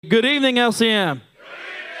Good evening, LCM. Good evening.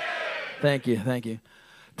 Thank you, thank you.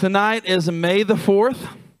 Tonight is May the 4th,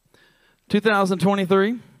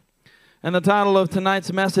 2023, and the title of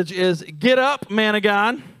tonight's message is Get Up, Man of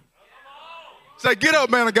God. Say, get up,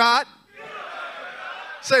 man of God.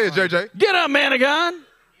 Say it, JJ. Get up, man of God.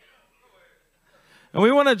 And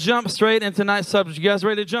we want to jump straight into tonight's subject. You guys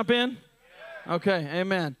ready to jump in? Okay,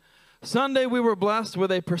 amen. Sunday, we were blessed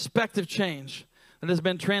with a perspective change that has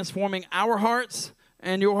been transforming our hearts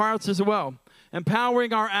and your hearts as well,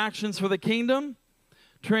 empowering our actions for the kingdom,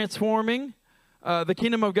 transforming the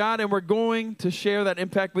kingdom of God, and we're going to share that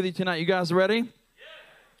impact with you tonight. You guys ready?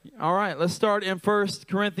 Yes. All right, let's start in 1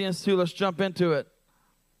 Corinthians 2. Let's jump into it.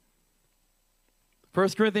 1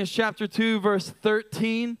 Corinthians chapter 2, verse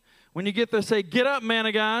 13. When you get there, say, get up, man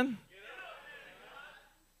of God.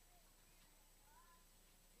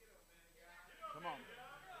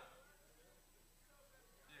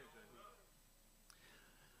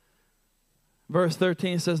 Verse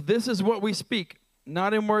 13 says, this is what we speak,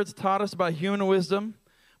 not in words taught us by human wisdom,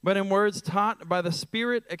 but in words taught by the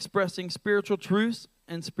Spirit, expressing spiritual truths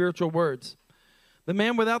and spiritual words. The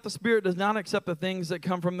man without the Spirit does not accept the things that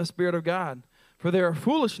come from the Spirit of God, for they are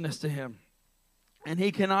foolishness to him, and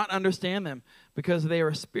he cannot understand them, because they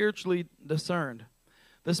are spiritually discerned.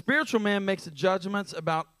 The spiritual man makes judgments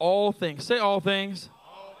about all things. Say all things.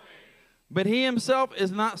 All things. But he himself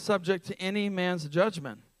is not subject to any man's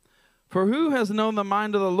judgment. For who has known the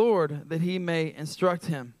mind of the Lord that he may instruct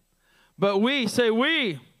him? But we, say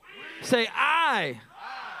we. Say I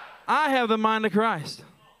have the mind of Christ.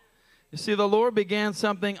 You see, the Lord began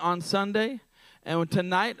something on Sunday, and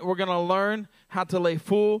tonight we're going to learn how to lay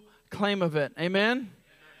full claim of it. Amen?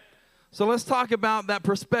 So let's talk about that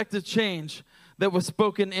perspective change that was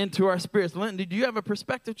spoken into our spirits. Linton, did you have a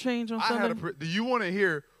perspective change on Sunday? Do you want to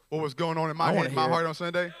hear what was going on in my head, my heart on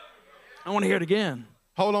Sunday? I want to hear it again.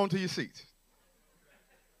 Hold on to your seats.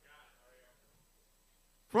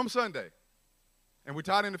 From Sunday, and we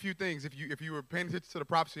tied in a few things. If you were paying attention to the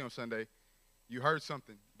prophecy on Sunday, you heard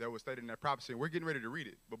something that was stated in that prophecy, and we're getting ready to read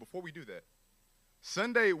it. But before we do that,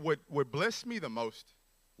 Sunday, what blessed me the most,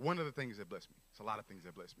 one of the things that blessed me, it's a lot of things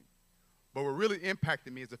that blessed me, but what really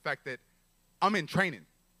impacted me is the fact that I'm in training.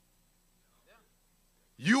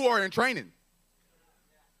 You are in training.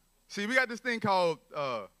 See, we got this thing called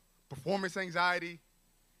performance anxiety,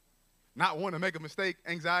 not wanting to make a mistake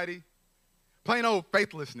anxiety, plain old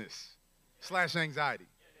faithlessness / anxiety,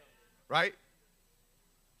 right?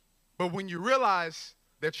 But when you realize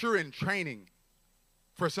that you're in training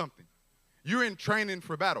for something, you're in training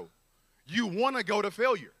for battle, you want to go to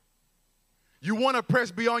failure. You want to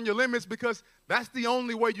press beyond your limits because that's the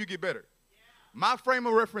only way you get better. My frame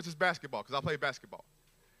of reference is basketball because I play basketball.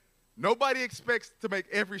 Nobody expects to make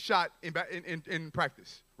every shot in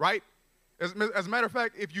practice, right? As a matter of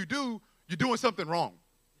fact, if you do, you're doing something wrong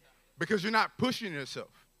because you're not pushing yourself.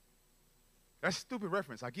 That's a stupid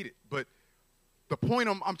reference. I get it. But the point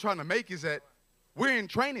I'm trying to make is that we're in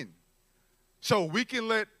training. So we can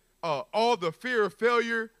let all the fear of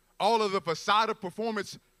failure, all of the facade of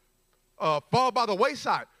performance fall by the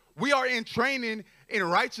wayside. We are in training in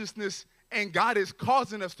righteousness, and God is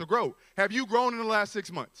causing us to grow. Have you grown in the last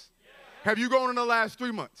 6 months? Yes. Have you grown in the last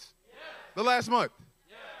 3 months? Yes. The last month?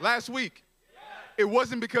 Yes. Last week? Yes. It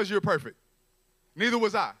wasn't because you're perfect. Neither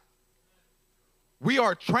was I. We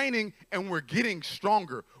are training, and we're getting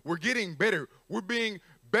stronger. We're getting better. We're being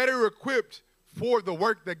better equipped for the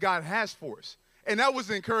work that God has for us. And that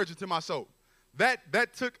was encouraging to my soul. That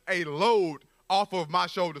took a load off of my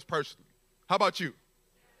shoulders personally. How about you?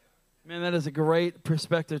 Man, that is a great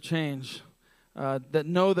perspective change. That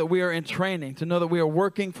know that we are in training, to know that we are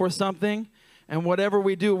working for something, and whatever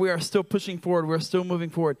we do, we are still pushing forward. We're still moving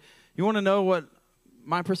forward. You want to know what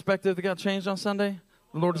my perspective that got changed on Sunday?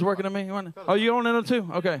 The Lord is working on me. Oh, you want to know too?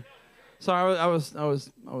 Okay. Sorry, I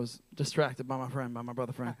was distracted by my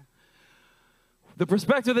brother friend. The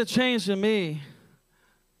perspective that changed in me,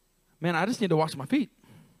 man, I just need to wash my feet.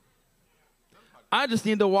 I just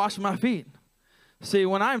need to wash my feet. See,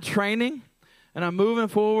 when I'm training and I'm moving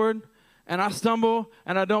forward and I stumble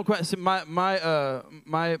and I don't quite see my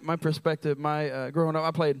perspective, growing up,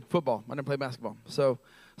 I played football. I didn't play basketball. So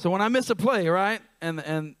when I miss a play, right, and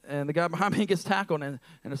the guy behind me gets tackled and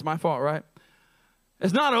it's my fault, right?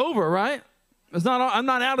 It's not over, right? I'm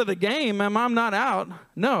not out of the game. I'm not out.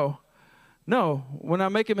 No. When I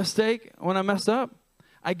make a mistake, when I mess up,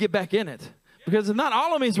 I get back in it. Because not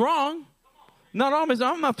all of me is wrong. Not all of me,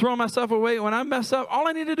 I'm not throwing myself away. When I mess up, all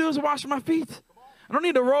I need to do is wash my feet. I don't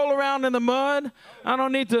need to roll around in the mud. I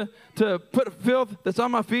don't need to put filth that's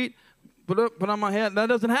on my feet, put on my head. That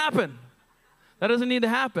doesn't happen. That doesn't need to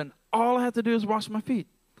happen. All I have to do is wash my feet.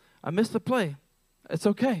 I missed the play. It's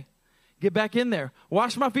okay. Get back in there.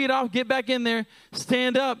 Wash my feet off. Get back in there.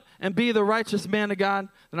 Stand up and be the righteous man of God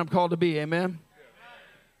that I'm called to be. Amen.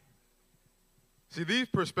 See, these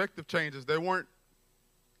perspective changes, they weren't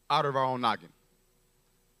out of our own noggin.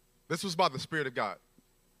 This was by the Spirit of God.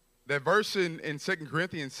 That verse in 2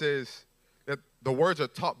 Corinthians says that the words are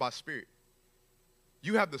taught by Spirit.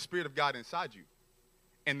 You have the Spirit of God inside you.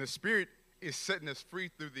 And the Spirit is setting us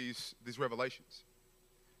free through these revelations.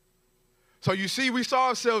 So you see, we saw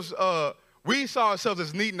ourselves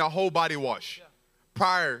as needing a whole body wash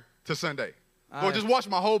prior to Sunday. Lord, just wash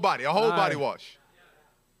my whole body, a whole body wash.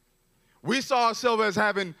 We saw ourselves as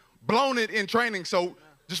having blown it in training, so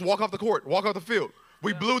just walk off the court, walk off the field.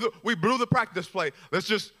 We blew the practice play.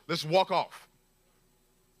 Let's walk off.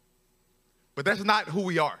 But that's not who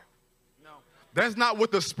we are. No. That's not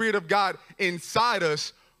what the Spirit of God inside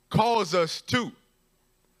us calls us to.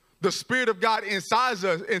 The Spirit of God inside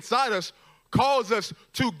us calls us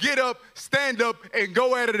to get up, stand up, and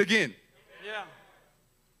go at it again. Yeah.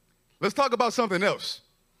 Let's talk about something else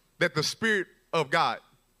that the Spirit of God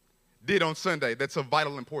did on Sunday that's of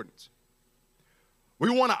vital importance. We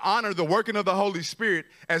want to honor the working of the Holy Spirit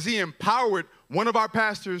as he empowered one of our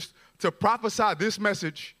pastors to prophesy this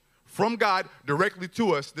message from God directly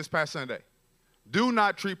to us this past Sunday. Do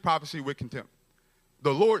not treat prophecy with contempt.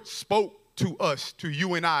 The Lord spoke to us, to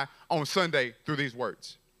you and I, on Sunday through these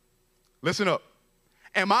words. Listen up.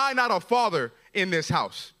 Am I not a father in this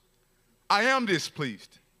house? I am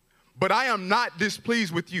displeased, but I am not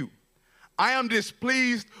displeased with you. I am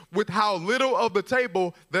displeased with how little of the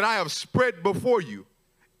table that I have spread before you,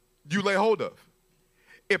 you lay hold of.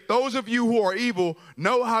 If those of you who are evil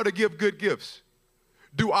know how to give good gifts,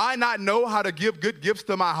 do I not know how to give good gifts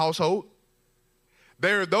to my household?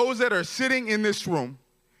 There are those that are sitting in this room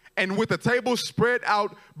and with the table spread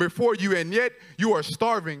out before you, and yet you are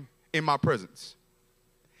starving in my presence.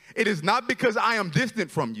 It is not because I am distant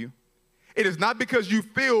from you. It is not because you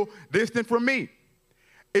feel distant from me.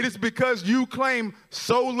 It is because you claim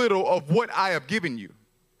so little of what I have given you.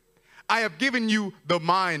 I have given you the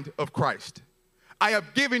mind of Christ. I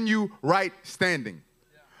have given you right standing.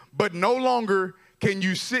 But no longer can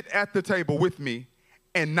you sit at the table with me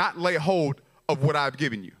and not lay hold of what I've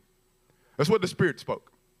given you. That's what the Spirit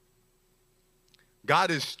spoke.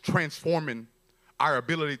 God is transforming our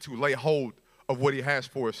ability to lay hold of what he has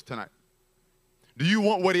for us tonight. Do you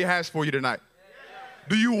want what he has for you tonight? Yes.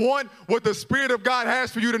 Do you want what the Spirit of God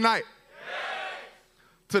has for you tonight? Yes.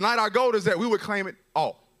 Tonight our goal is that we would claim it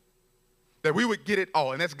all. That we would get it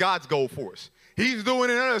all, and that's God's goal for us. He's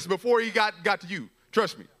doing it in us before he got to you.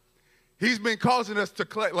 Trust me. He's been causing us to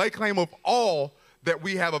lay claim of all that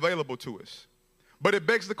we have available to us. But it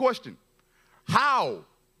begs the question, how?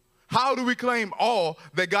 How do we claim all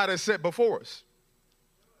that God has set before us?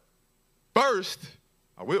 First,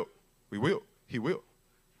 he will.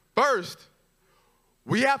 First,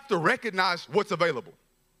 we have to recognize what's available.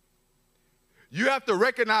 You have to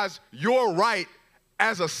recognize your right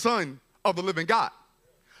as a son of the living God.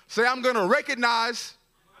 Say, I'm going to recognize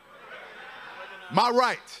my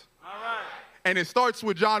right. And it starts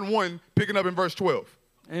with John 1, picking up in verse 12.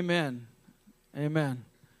 Amen. Amen.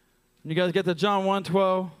 You guys get to John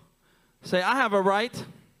 1:12. Say, I have a right.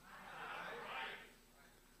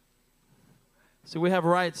 See, we have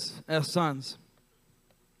rights as sons.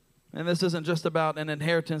 And this isn't just about an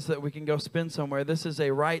inheritance that we can go spend somewhere. This is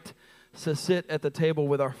a right to sit at the table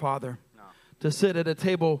with our Father. No. To sit at a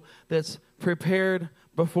table that's prepared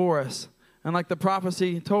before us. And like the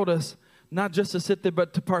prophecy told us, not just to sit there,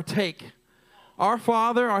 but to partake. Our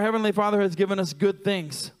Father, our Heavenly Father, has given us good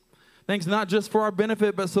things. Things not just for our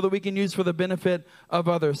benefit, but so that we can use for the benefit of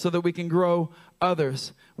others, so that we can grow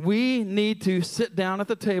others. We need to sit down at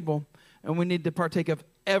the table, and we need to partake of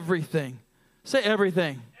everything. Say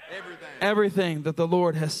everything. Everything. Everything that the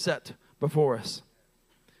Lord has set before us.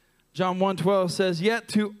 John 1:12 says, yet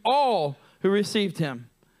to all who received him,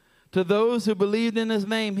 to those who believed in his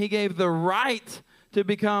name, he gave the right to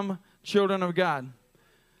become children of God.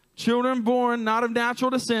 Children born not of natural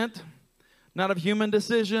descent, not of human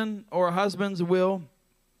decision or a husband's will,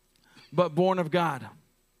 but born of God.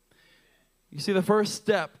 You see, the first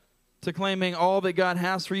step to claiming all that God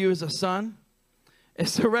has for you as a son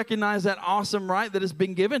is to recognize that awesome right that has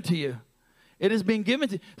been given to you. It has been given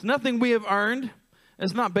to you. It's nothing we have earned.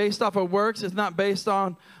 It's not based off of works. It's not based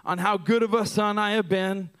on how good of a son I have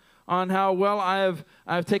been, on how well I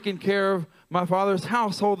have taken care of my Father's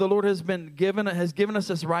household. The Lord has given us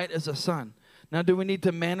this right as a son. Now, do we need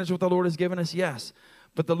to manage what the Lord has given us? Yes.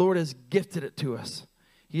 But the Lord has gifted it to us.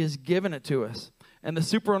 He has given it to us. And the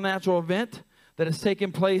supernatural event that has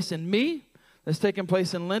taken place in me, that's taken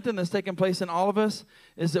place in Linton, that's taken place in all of us,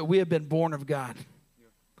 is that we have been born of God.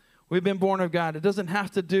 We've been born of God. It doesn't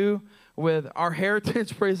have to do with our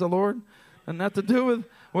heritage, praise the Lord, and not to do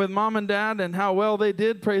with mom and dad and how well they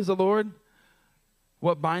did, praise the Lord.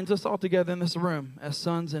 What binds us all together in this room as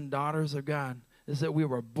sons and daughters of God is that we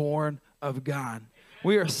were born of God.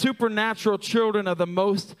 We are supernatural children of the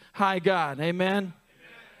Most High God. Amen?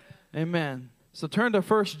 Amen. So turn to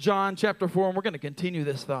 1 John chapter 4, and we're going to continue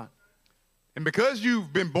this thought. And because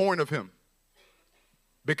you've been born of him,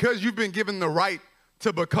 because you've been given the right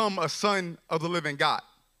to become a son of the living God,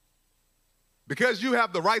 because you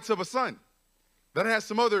have the rights of a son, that has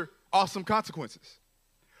some other awesome consequences.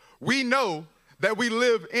 We know that we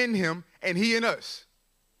live in him and he in us.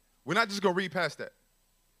 We're not just going to read past that.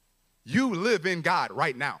 You live in God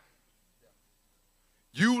right now.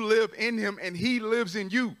 You live in him and he lives in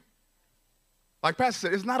you. Like Pastor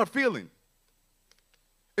said, it's not a feeling.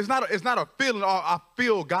 It's not a feeling, I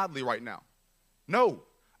feel godly right now. No,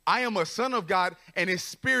 I am a son of God and his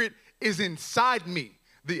spirit is inside me.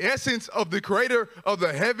 The essence of the creator of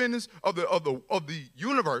the heavens, of the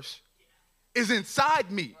universe is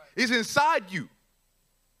inside me, is inside you.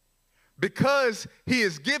 Because he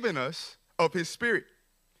has given us of his spirit.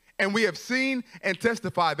 And we have seen and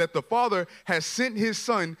testified that the Father has sent his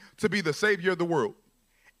Son to be the Savior of the world.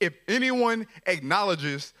 If anyone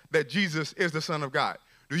acknowledges that Jesus is the Son of God.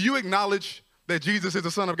 Do you acknowledge that Jesus is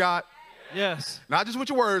the Son of God? Yes. Not just with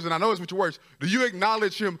your words, and I know it's with your words. Do you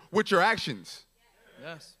acknowledge him with your actions?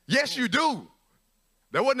 Yes. Yes, you do.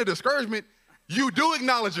 That wasn't a discouragement. You do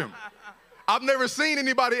acknowledge him. I've never seen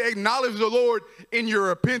anybody acknowledge the Lord in your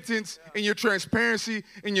repentance, in your transparency,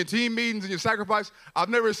 in your team meetings, in your sacrifice. I've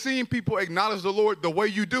never seen people acknowledge the Lord the way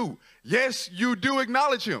you do. Yes, you do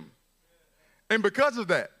acknowledge him. And because of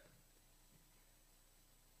that,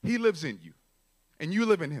 he lives in you, and you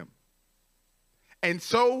live in him. And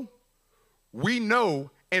so we know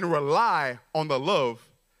and rely on the love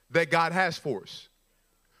that God has for us.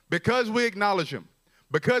 Because we acknowledge him,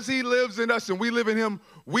 because he lives in us and we live in him,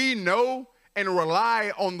 we know and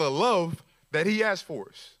rely on the love that he has for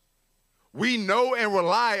us. We know and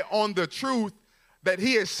rely on the truth that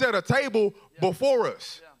he has set a table before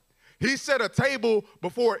us. He set a table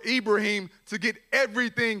before Ibrahim to get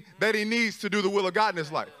everything that he needs to do the will of God in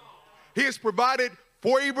his life. He has provided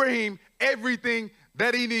for Ibrahim everything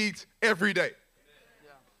that he needs every day.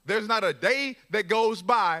 There's not a day that goes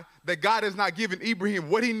by that God has not given Ibrahim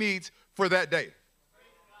what he needs for that day.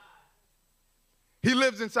 He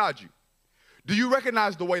lives inside you. Do you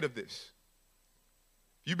recognize the weight of this?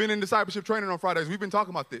 You've been in discipleship training on Fridays. We've been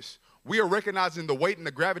talking about this. We are recognizing the weight and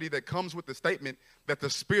the gravity that comes with the statement that the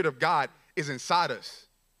Spirit of God is inside us.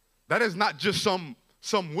 That is not just some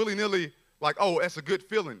willy-nilly, like, oh, that's a good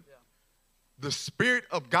feeling. Yeah. The Spirit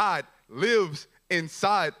of God lives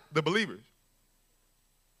inside the believers.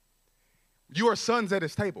 You are sons at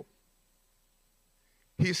his table.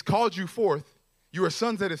 He's called you forth. You are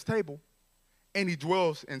sons at his table, and he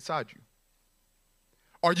dwells inside you.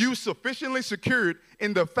 Are you sufficiently secured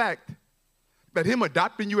in the fact that him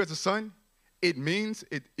adopting you as a son, it means,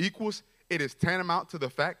 it equals, it is tantamount to the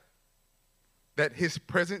fact that his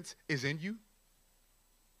presence is in you?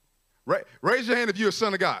 Right? Raise your hand if you're a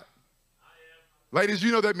son of God. Ladies,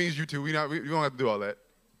 you know that means you too. We don't have to do all that.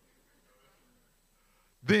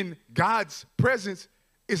 Then God's presence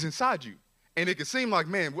is inside you. And it can seem like,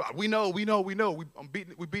 man, we know. We're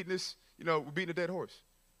beating this, we're beating a dead horse.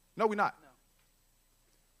 No, we're not. No.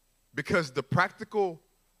 Because the practical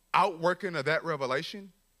outworking of that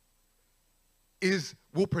revelation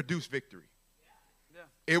will produce victory. Yeah.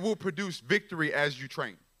 Yeah. It will produce victory as you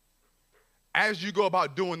train. As you go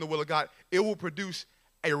about doing the will of God, it will produce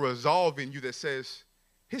a resolve in you that says,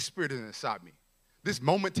 his spirit is inside me. This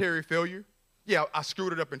momentary failure, yeah, I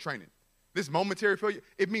screwed it up in training. This momentary failure,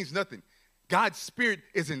 it means nothing. God's spirit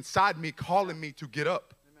is inside me, calling me to get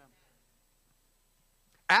up. Amen.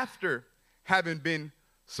 After having been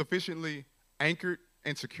sufficiently anchored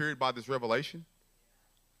and secured by this revelation,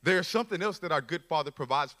 there's something else that our good Father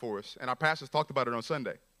provides for us, and our pastors talked about it on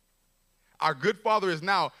Sunday. Our good Father is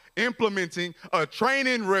now implementing a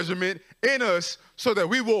training regimen in us so that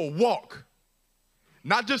we will walk.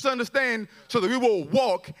 Not just understand, so that we will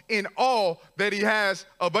walk in all that he has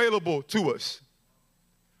available to us.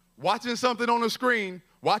 Watching something on the screen,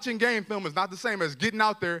 watching game film is not the same as getting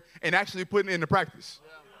out there and actually putting it into practice.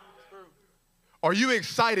 Yeah, that's true. Are you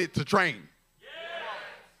excited to train? Yeah.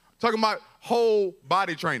 Talking about whole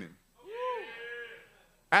body training.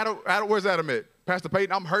 Yeah. Adam, where's Adam at? Pastor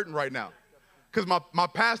Peyton, I'm hurting right now. Because my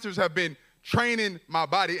pastors have been training my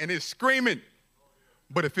body and it's screaming,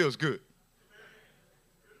 but it feels good.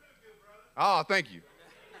 Oh, thank you.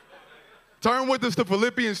 Turn with us to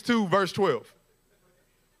Philippians 2, verse 12.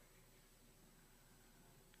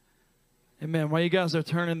 Amen. While you guys are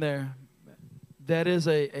turning there, that is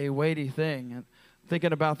a weighty thing. And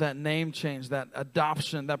thinking about that name change, that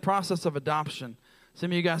adoption, that process of adoption. Some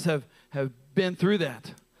of you guys have been through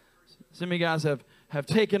that. Some of you guys have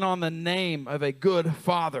taken on the name of a good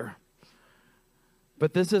father.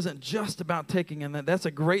 But this isn't just about taking in that. That's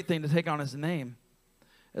a great thing to take on his name.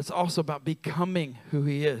 It's also about becoming who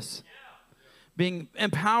he is. Being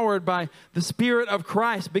empowered by the Spirit of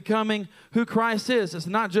Christ, becoming who Christ is. It's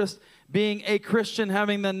not just being a Christian,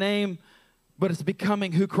 having the name, but it's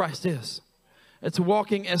becoming who Christ is. It's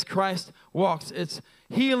walking as Christ walks. It's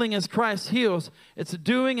healing as Christ heals. It's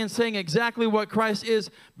doing and saying exactly what Christ is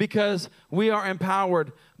because we are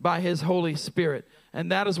empowered by his Holy Spirit. And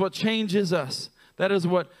that is what changes us. That is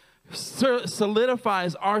what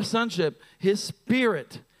solidifies our sonship. His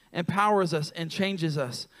Spirit empowers us and changes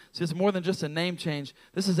us. So it's more than just a name change.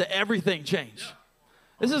 This is an everything change.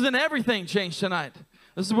 This is an everything change tonight.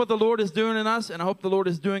 This is what the Lord is doing in us, and I hope the Lord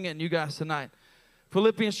is doing it in you guys tonight.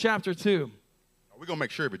 Philippians chapter 2. We're going to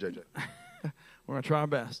make sure of it, JJ. We're going to try our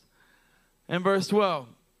best. In verse 12,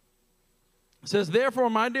 it says, "Therefore,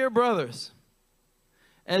 my dear brothers,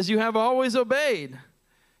 as you have always obeyed,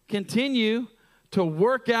 continue to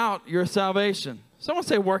work out your salvation." Someone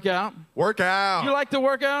say work out. Work out. You like to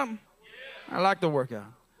work out? Yeah. I like to work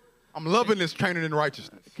out. I'm loving this training in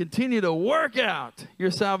righteousness. Continue to work out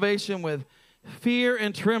your salvation with fear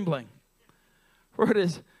and trembling. For it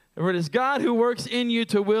is God who works in you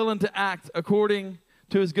to will and to act according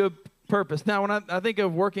to his good purpose. Now, when I think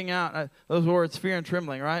of working out, those words, fear and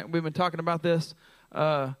trembling, right? We've been talking about this.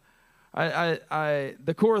 The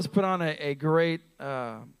chorus put on a great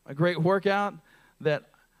workout that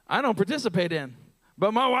I don't participate in,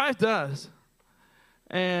 but my wife does.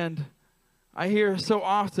 And I hear so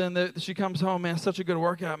often that she comes home, man, such a good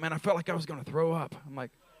workout. Man, I felt like I was going to throw up. I'm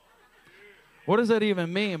like, what does that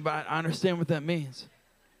even mean? But I understand what that means.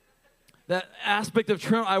 That aspect of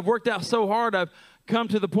trembling, I've worked out so hard, I've come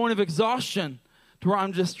to the point of exhaustion to where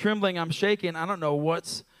I'm just trembling, I'm shaking. I don't know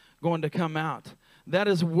what's going to come out. That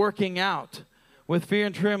is working out with fear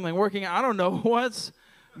and trembling. Working out, I don't know what's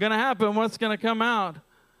going to happen, what's going to come out.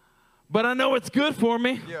 But I know it's good for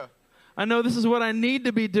me. Yeah. I know this is what I need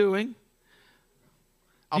to be doing.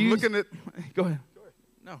 I'm looking at... Go ahead.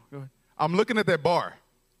 No, go ahead. I'm looking at that bar,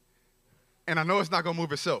 and I know it's not going to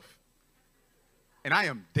move itself. And I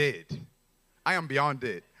am dead. I am beyond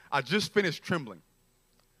dead. I just finished trembling,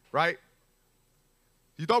 right?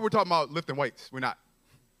 You thought we were talking about lifting weights. We're not.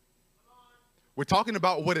 We're talking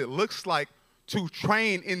about what it looks like to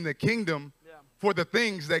train in the kingdom for the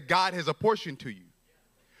things that God has apportioned to you.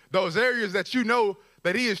 Those areas that you know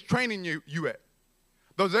that he is training you at.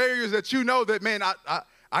 Those areas that you know that, man,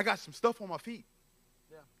 I got some stuff on my feet.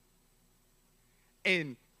 Yeah.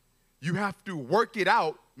 And you have to work it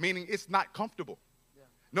out, meaning it's not comfortable. Yeah.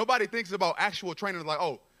 Nobody thinks about actual training like,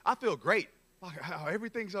 oh, I feel great. Like,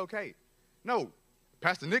 everything's okay. No.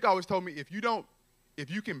 Pastor Nick always told me if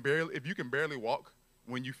you can barely walk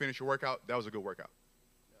when you finish your workout, that was a good workout.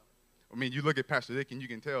 Yeah. I mean, you look at Pastor Nick and you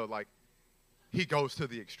can tell, like, he goes to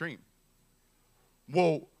the extreme.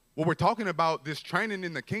 Well, what we're talking about, this training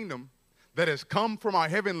in the kingdom that has come from our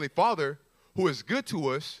Heavenly Father, who is good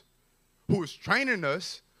to us, who is training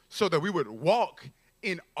us so that we would walk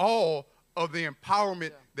in all of the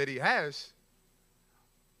empowerment that he has.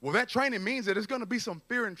 Well, that training means that there's going to be some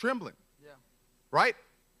fear and trembling, right?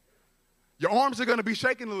 Your arms are going to be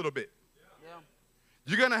shaking a little bit. Yeah.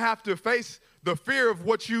 You're going to have to face the fear of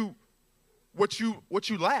what you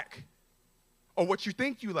lack, or what you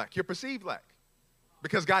think you lack, your perceived lack,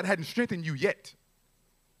 because God hadn't strengthened you yet,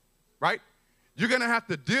 right? You're going to have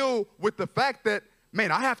to deal with the fact that,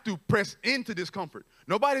 man, I have to press into discomfort.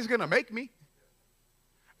 Nobody's going to make me.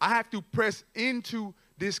 I have to press into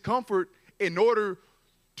discomfort in order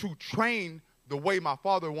to train the way my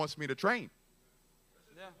Father wants me to train.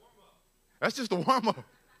 Yeah. That's just the warm-up.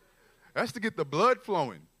 That's to get the blood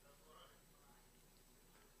flowing.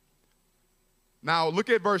 Now, look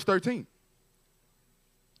at verse 13.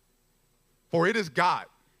 For it is God.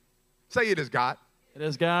 Say it is God. It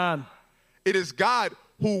is God. It is God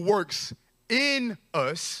who works in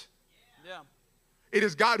us. Yeah. It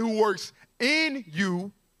is God who works in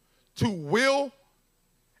you to will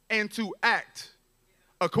and to act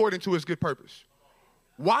according to his good purpose.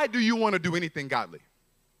 Why do you want to do anything godly?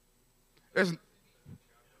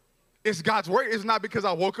 It's God's work. It's not because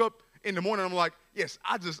I woke up in the morning and I'm like, yes,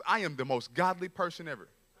 I am the most godly person ever.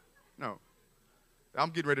 No. I'm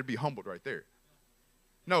getting ready to be humbled right there.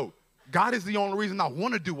 No, God is the only reason I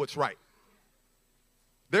want to do what's right.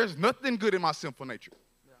 There's nothing good in my sinful nature.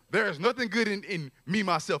 Yeah. There is nothing good in me,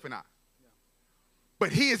 myself, and I. Yeah.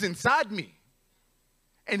 But he is inside me.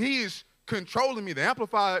 And he is controlling me. The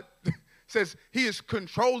Amplified says he is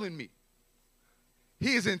controlling me.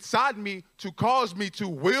 He is inside me to cause me to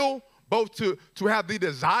will, both to have the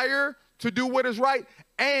desire to do what is right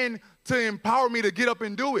and to empower me to get up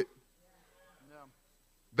and do it. Yeah.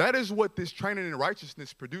 That is what this training in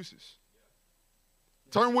righteousness produces.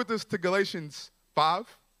 Turn with us to Galatians 5.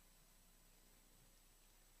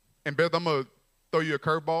 And Beth, I'm going to throw you a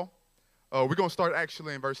curveball. We're going to start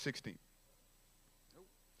actually in verse 16.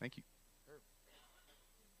 Thank you.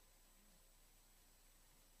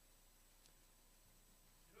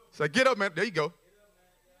 So get up, man. There you go.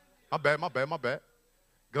 My bad.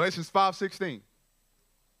 Galatians 5:16.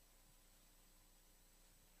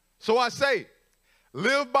 So I say,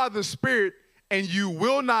 live by the Spirit, and you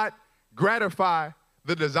will not gratify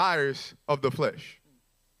the desires of the flesh.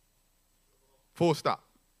 Full stop.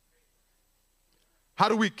 How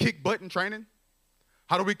do we kick butt in training?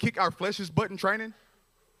 How do we kick our flesh's butt in training?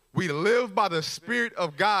 We live by the Spirit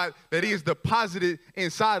of God that he has deposited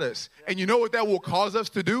inside us. And you know what that will cause us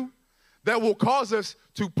to do? That will cause us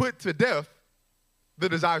to put to death the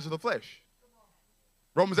desires of the flesh.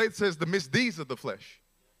 Romans 8 says the misdeeds of the flesh.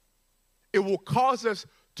 It will cause us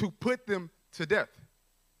to put them to death.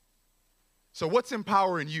 So what's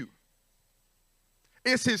empowering you?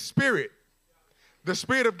 It's his Spirit. The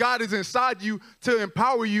Spirit of God is inside you to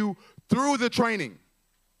empower you through the training.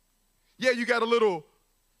 Yeah, you got a little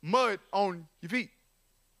mud on your feet.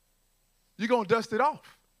 You're going to dust it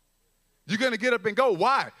off. You're going to get up and go.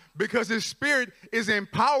 Why? Because his Spirit is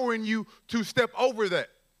empowering you to step over that.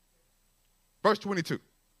 Verse 22.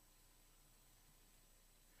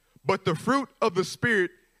 But the fruit of the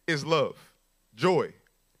Spirit is love, joy,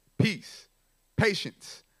 peace,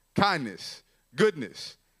 patience, kindness,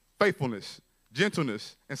 goodness, faithfulness,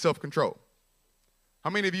 gentleness, and self-control. How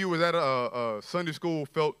many of you was at a Sunday school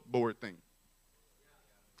felt board thing?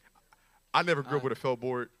 I never grew up with a felt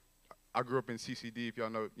board. I grew up in CCD, if y'all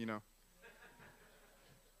know, you know.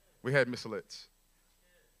 We had missalettes.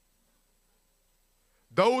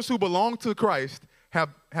 Those who belong to Christ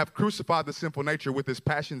have crucified the sinful nature with its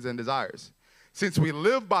passions and desires. Since we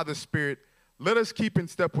live by the Spirit, let us keep in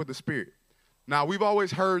step with the Spirit. Now, we've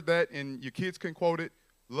always heard that, and your kids can quote it,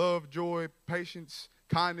 love, joy, patience,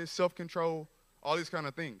 kindness, self-control, all these kind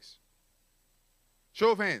of things.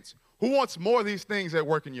 Show of hands. Who wants more of these things at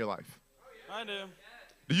work in your life? I do.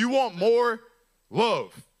 Do you want more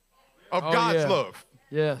love of God's love?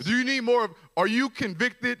 Yes. Do you need more of, are you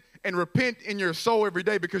convicted and repent in your soul every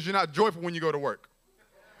day because you're not joyful when you go to work?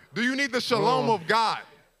 Do you need the shalom of God?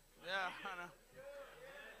 Yeah, I know.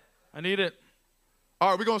 I need it. All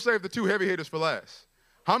right, we're going to save the two heavy hitters for last.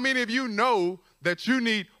 How many of you know that you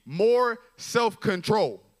need more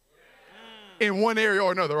self-control in one area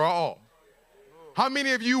or another or all? How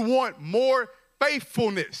many of you want more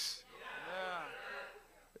faithfulness?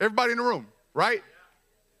 Everybody in the room, right?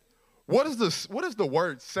 What does the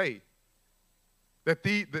word say? That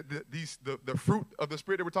the fruit of the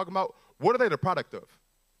Spirit that we're talking about, what are they the product of?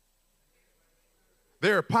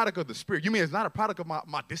 They're a product of the Spirit. You mean it's not a product of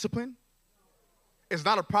my discipline? It's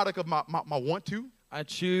not a product of my want to? I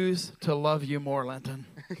choose to love you more, Linton.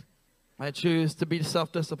 I choose to be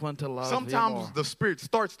self-disciplined to love you more. Sometimes the Spirit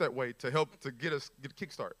starts that way to help to get a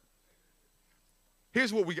kickstart.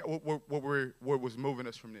 Here's what what was moving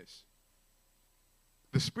us from this.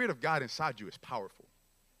 The Spirit of God inside you is powerful.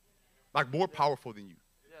 Like more powerful than you.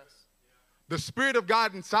 Yes. The Spirit of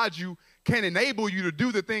God inside you can enable you to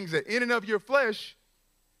do the things that in and of your flesh,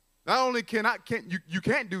 not only you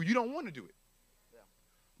can't do, you don't want to do it. Yeah.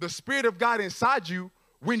 The Spirit of God inside you,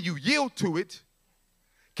 when you yield to it,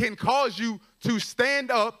 can cause you to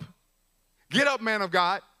stand up, get up, man of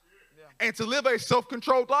God, and to live a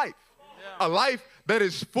self-controlled life. Yeah. A life that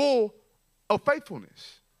is full of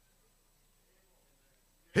faithfulness.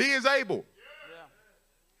 He is able. Yeah.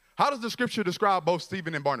 How does the scripture describe both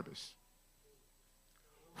Stephen and Barnabas?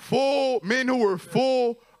 Full men who were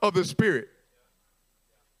full of the Spirit.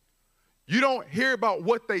 You don't hear about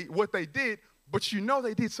what they did, but you know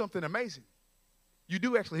they did something amazing. You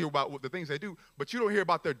do actually hear about the things they do, but you don't hear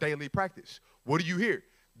about their daily practice. What do you hear?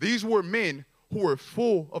 These were men who were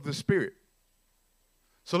full of the Spirit.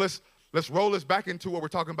 So let's roll this back into what we're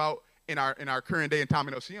talking about in our current day and time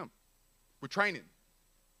in OCM. We're training.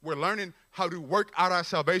 We're learning how to work out our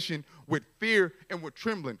salvation with fear and with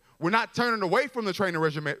trembling. We're not turning away from the training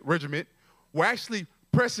regiment. We're actually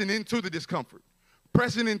pressing into the discomfort,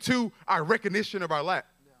 pressing into our recognition of our lack.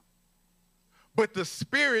 Yeah. But the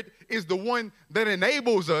Spirit is the one that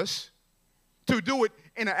enables us to do it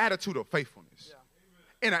in an attitude of faithfulness,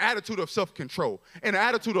 in an attitude of self-control, in an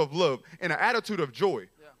attitude of love, in an attitude of joy.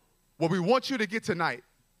 Yeah. What we want you to get tonight,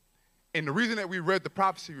 and the reason that we read the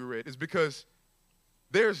prophecy we read is because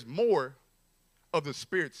there's more of the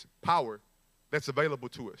Spirit's power that's available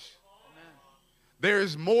to us. Amen. There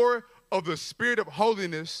is more of the Spirit of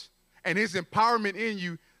holiness and his empowerment in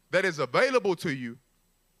you that is available to you,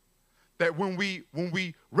 that when we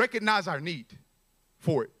recognize our need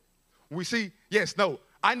for it, when we see, yes, no,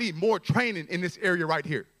 I need more training in this area right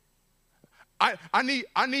here. I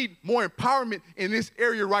need more empowerment in this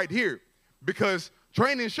area right here, because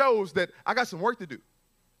training shows that I got some work to do.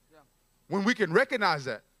 Yeah. When we can recognize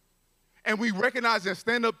that, and we recognize and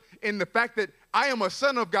stand up in the fact that I am a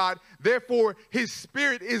son of God, therefore his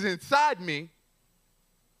Spirit is inside me,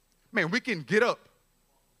 man, we can get up.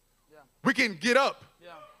 Yeah. We can get up.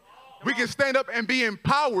 Yeah. We can stand up and be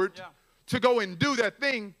empowered to go and do that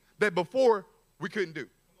thing that before we couldn't do.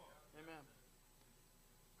 Amen.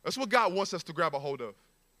 That's what God wants us to grab a hold of.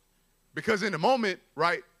 Because in the moment,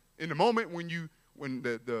 right, in the moment when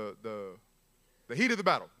the heat of the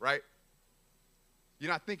battle, right,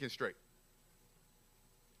 you're not thinking straight.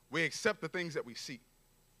 We accept the things that we see.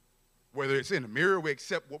 Whether it's in the mirror, we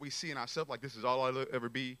accept what we see in ourselves, like this is all I'll ever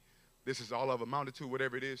be, this is all I've amounted to,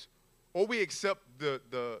 whatever it is. Or we accept the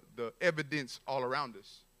evidence all around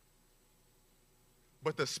us.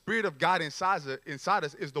 But the Spirit of God inside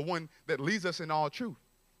us is the one that leads us in all truth.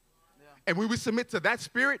 Yeah. And when we submit to that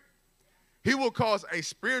Spirit, he will cause a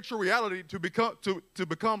spiritual reality to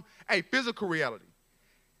become a physical reality.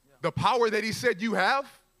 Yeah. The power that he said you have,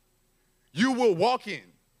 you will walk in.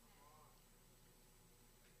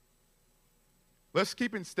 Let's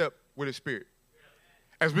keep in step with his Spirit.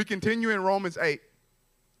 As we continue in Romans 8,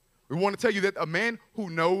 we want to tell you that a man who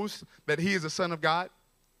knows that he is a son of God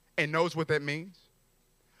and knows what that means,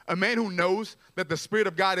 a man who knows that the Spirit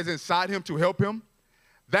of God is inside him to help him,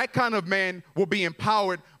 that kind of man will be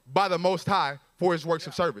empowered by the Most High for his works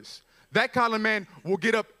of service. That kind of man will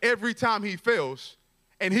get up every time he fails,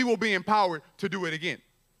 and he will be empowered to do it again.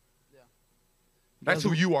 Yeah. That's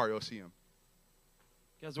who you are, LCM. You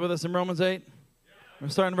guys with us in Romans 8? We're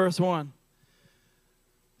starting verse 1.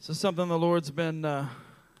 This is something the Lord's been,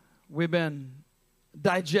 we've been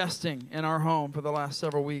digesting in our home for the last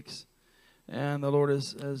several weeks. And the Lord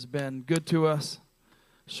has been good to us,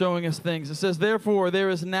 showing us things. It says, therefore, there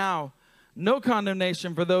is now no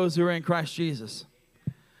condemnation for those who are in Christ Jesus.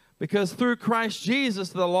 Because through Christ Jesus,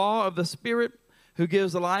 the law of the Spirit who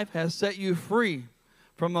gives life has set you free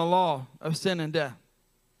from the law of sin and death.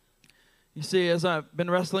 You see, as I've been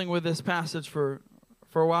wrestling with this passage for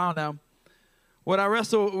a while now, what I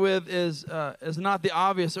wrestle with is not the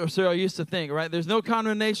obvious, or so I used to think, right? There's no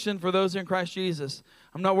condemnation for those in Christ Jesus.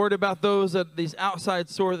 I'm not worried about these outside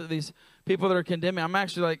sources, these people that are condemning. I'm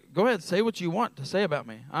actually like, go ahead, say what you want to say about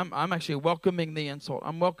me. I'm actually welcoming the insult.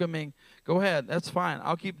 I'm welcoming, go ahead, that's fine.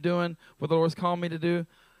 I'll keep doing what the Lord's called me to do.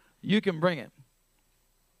 You can bring it.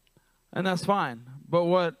 And that's fine. But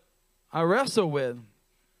what I wrestle with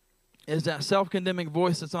is that self-condemning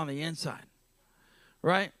voice that's on the inside,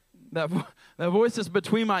 right? That voice is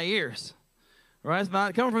between my ears, right? It's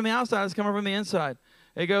not coming from the outside, it's coming from the inside.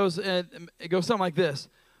 It goes something like this.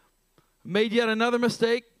 Made yet another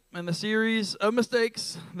mistake in the series of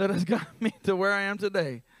mistakes that has got me to where I am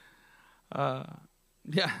today. I'll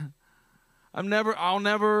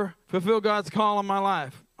never fulfill God's call on my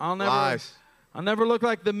life. I'll never look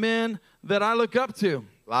like the men that I look up to.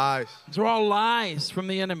 Lies. These are all lies from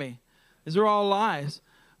the enemy. These are all lies.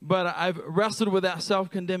 But I've wrestled with that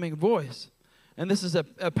self-condemning voice. And this is a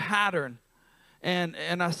pattern. And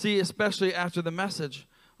I see, especially after the message,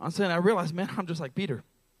 I'm saying, I realize, man, I'm just like Peter.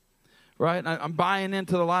 Right? I'm buying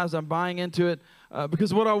into the lies. I'm buying into it.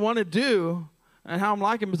 Because what I want to do, and how I'm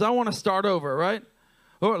like him, is I want to start over, right?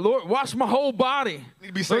 Lord, watch my whole body. Need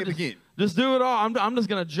to be saved again. Just do it all. I'm just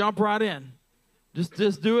going to jump right in.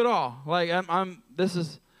 Just do it all. Like,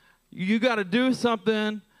 you got to do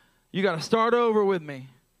something. You got to start over with me.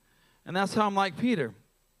 And that's how I'm like Peter.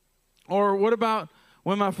 Or what about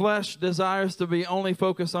when my flesh desires to be only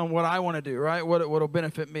focused on what I want to do, right? What'll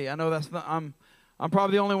benefit me. I know that's not, I'm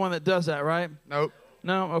probably the only one that does that, right? Nope.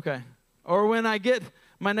 No? Okay. Or when I get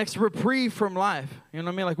my next reprieve from life. You know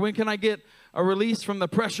what I mean? Like, when can I get a release from the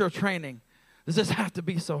pressure of training? Does this have to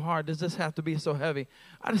be so hard? Does this have to be so heavy?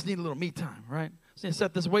 I just need a little me time, right? Just need to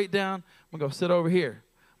set this weight down. I'm going to go sit over here.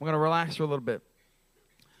 I'm going to relax for a little bit.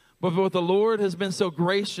 But what the Lord has been so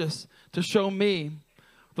gracious to show me,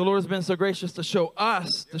 the Lord has been so gracious to show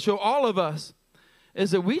us, to show all of us,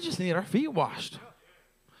 is that we just need our feet washed.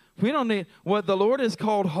 We don't need, what the Lord has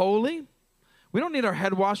called holy, We don't need our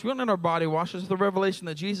head washed. We don't need our body washed. It's the revelation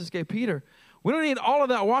that Jesus gave Peter. We don't need all of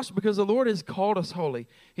that washed because the Lord has called us holy.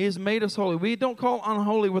 He has made us holy. We don't call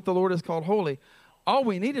unholy what the Lord has called holy. All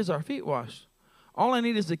we need is our feet washed. All I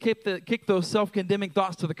need is to kick those self-condemning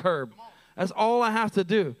thoughts to the curb. That's all I have to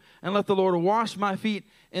do. And let the Lord wash my feet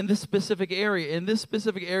in this specific area,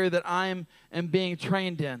 that I am being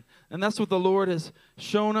trained in. And that's what the Lord has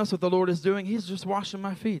shown us, what the Lord is doing. He's just washing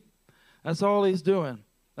my feet. That's all he's doing.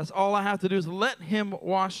 That's all I have to do is let him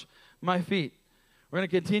wash my feet. We're going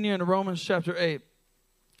to continue in Romans chapter 8.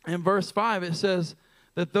 In verse 5, it says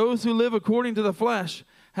that those who live according to the flesh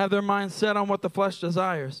have their mind set on what the flesh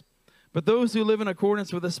desires. But those who live in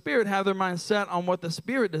accordance with the Spirit have their mind set on what the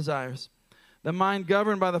Spirit desires. The mind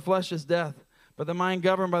governed by the flesh is death, but the mind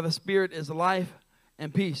governed by the Spirit is life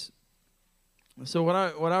and peace. And so what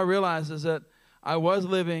I realized is that I was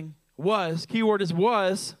living, keyword is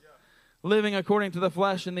was, living according to the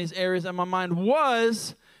flesh in these areas, and my mind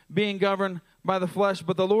was being governed by the flesh,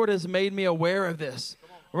 but the Lord has made me aware of this.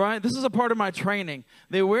 Right? This is a part of my training.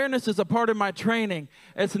 The awareness is a part of my training.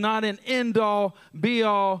 It's not an end-all,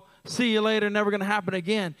 be-all, see you later, never going to happen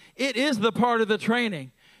again. It is the part of the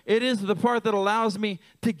training. It is the part that allows me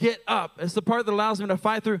to get up. It's the part that allows me to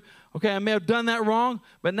fight through, okay, I may have done that wrong,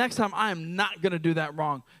 but next time I am not going to do that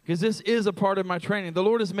wrong because this is a part of my training. The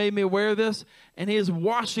Lord has made me aware of this, and he is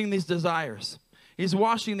washing these desires. He's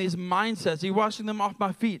washing these mindsets. He's washing them off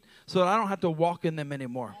my feet so that I don't have to walk in them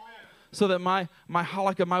anymore. So that my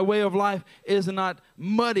halakha, my way of life, is not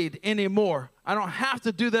muddied anymore. I don't have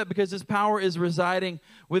to do that because his power is residing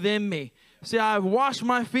within me. See, I've washed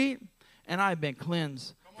my feet, and I've been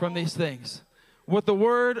cleansed from these things. What the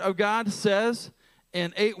Word of God says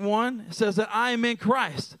in 8:1 says that I am in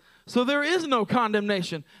Christ. So there is no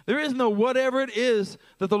condemnation. There is no whatever it is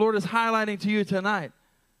that the Lord is highlighting to you tonight.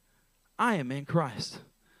 I am in Christ.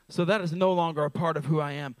 So that is no longer a part of who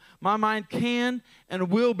I am. My mind can and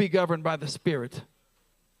will be governed by the Spirit.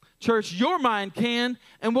 Church, your mind can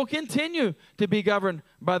and will continue to be governed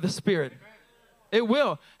by the Spirit. It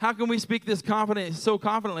will. How can we speak this so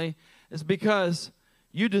confidently? It's because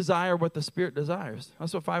you desire what the Spirit desires.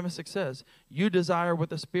 That's what 5 and 6 says. You desire what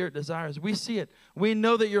the Spirit desires. We see it. We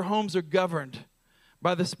know that your homes are governed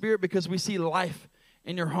by the Spirit because we see life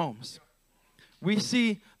in your homes. We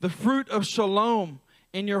see the fruit of shalom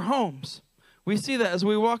in your homes. We see that as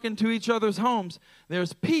we walk into each other's homes,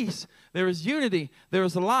 there's peace, there is unity, there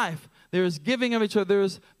is life, there is giving of each other, there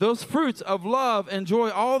is those fruits of love and joy,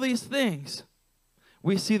 all these things.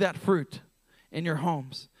 We see that fruit in your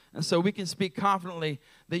homes. And so we can speak confidently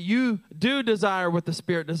that you do desire what the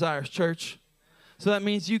Spirit desires, church. So that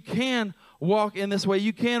means you can walk in this way.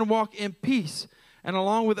 You can walk in peace. And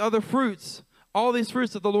along with other fruits, all these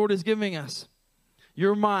fruits that the Lord is giving us,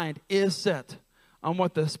 your mind is set on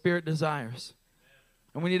what the Spirit desires.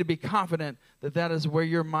 And we need to be confident that that is where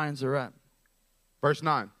your minds are at. Verse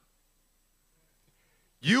 9.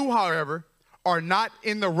 You, however, are not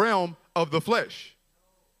in the realm of the flesh.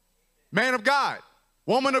 Man of God,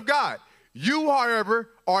 woman of God. You, however,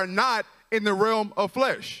 are not in the realm of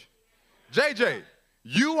flesh. JJ,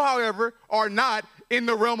 you, however, are not in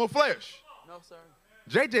the realm of flesh. No, sir.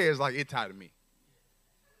 JJ is like it tied to me.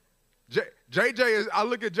 I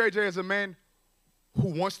look at JJ as a man who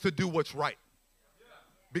wants to do what's right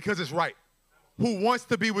because it's right, who wants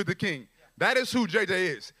to be with the King. That is who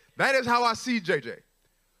JJ is. That is how I see JJ.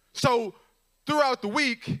 So throughout the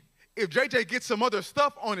week, if JJ gets some other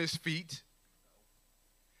stuff on his feet,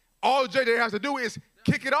 all JJ has to do is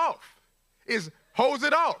kick it off, is hose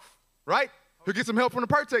it off, right? He'll get some help from the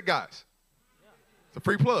Pertec guys. It's a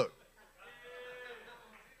free plug.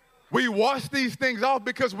 We wash these things off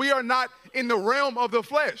because we are not in the realm of the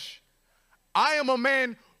flesh. I am a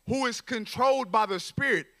man who is controlled by the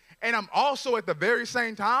Spirit, and I'm also at the very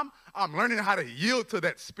same time, I'm learning how to yield to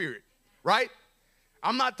that Spirit, right?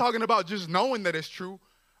 I'm not talking about just knowing that it's true.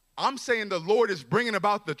 I'm saying the Lord is bringing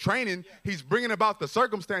about the training. He's bringing about the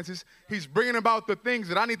circumstances. He's bringing about the things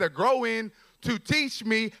that I need to grow in to teach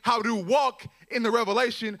me how to walk in the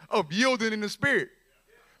revelation of yielding in the Spirit.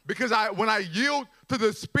 Because when I yield to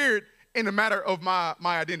the Spirit in the matter of my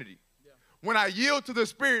identity, when I yield to the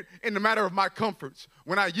Spirit in the matter of my comforts,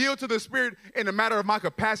 when I yield to the Spirit in the matter of my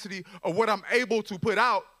capacity of what I'm able to put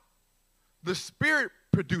out, the Spirit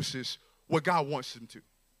produces what God wants him to.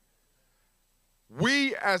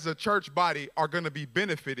 We as a church body are going to be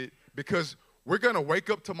benefited because we're going to wake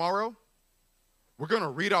up tomorrow, we're going to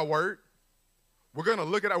read our word, we're going to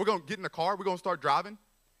look at it, we're going to get in the car, we're going to start driving,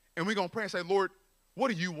 and we're going to pray and say, Lord, what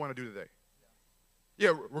do you want to do today?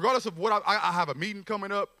 Yeah, regardless of what I have a meeting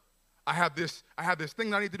coming up, I have this thing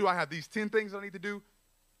that I need to do. I have these 10 things I need to do.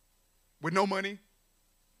 with no money.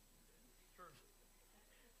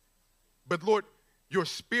 But Lord, your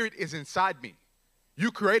spirit is inside me.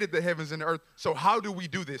 You created the heavens and the earth. So how do we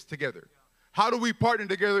do this together? How do we partner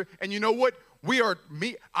together? And you know what?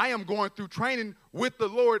 I am going through training with the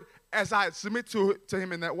Lord as I submit to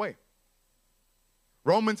him in that way.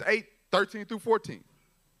 Romans 8:13 through 14.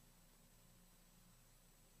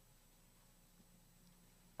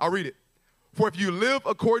 I'll read it. For if you live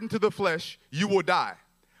according to the flesh, you will die.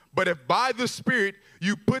 But if by the Spirit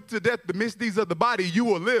you put to death the misdeeds of the body, you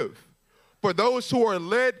will live. For those who are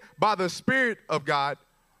led by the Spirit of God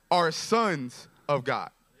are sons of God.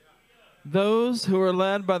 Those who are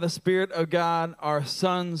led by the Spirit of God are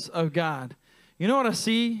sons of God. You know what I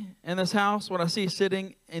see in this house? What I see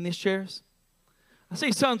sitting in these chairs? I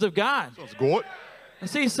see sons of God. Sounds good. I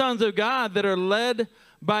see sons of God that are led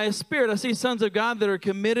by His Spirit. I see sons of God that are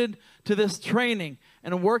committed to this training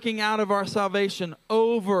and working out of our salvation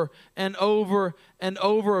over and over and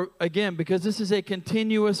over again, because this is a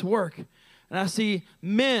continuous work. And I see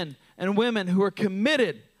men and women who are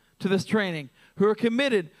committed to this training, who are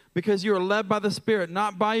committed because you are led by the Spirit,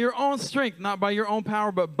 not by your own strength, not by your own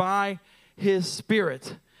power, but by His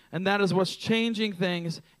Spirit. And that is what's changing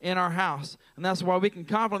things in our house. And that's why we can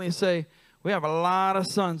confidently say we have a lot of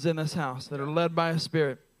sons in this house that are led by His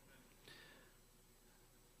Spirit.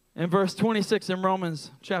 In verse 26 in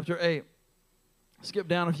Romans chapter 8, skip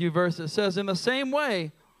down a few verses, it says, in the same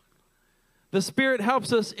way, the Spirit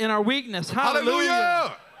helps us in our weakness.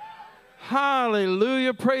 Hallelujah!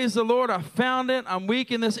 Hallelujah. Praise the Lord. I found it. I'm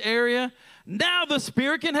weak in this area. Now the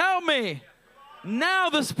Spirit can help me. Now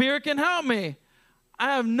the Spirit can help me.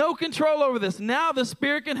 I have no control over this. Now the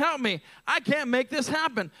Spirit can help me. I can't make this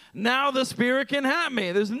happen. Now the Spirit can help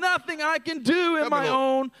me. There's nothing I can do in my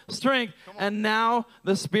own strength. And now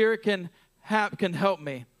the Spirit can help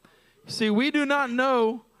me. See, we do not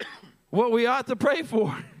know what we ought to pray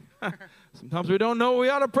for. Sometimes we don't know what we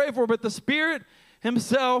ought to pray for, but the Spirit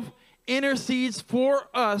Himself intercedes for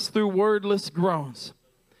us through wordless groans.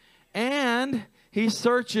 And He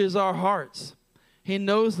searches our hearts. He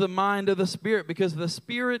knows the mind of the Spirit, because the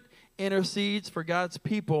Spirit intercedes for God's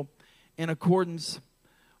people in accordance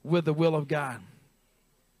with the will of God.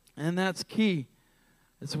 And that's key.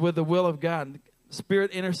 It's with the will of God. The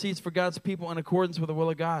Spirit intercedes for God's people in accordance with the will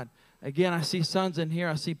of God. Again, I see sons in here.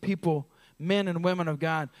 I see people, men and women of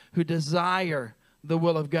God, who desire the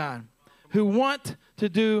will of God, who want to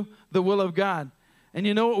do the will of God. And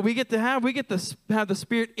you know what we get to have? We get to have the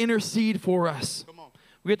Spirit intercede for us. Come on.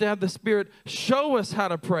 We get to have the Spirit show us how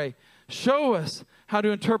to pray, show us how to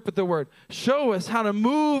interpret the Word, show us how to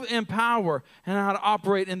move in power and how to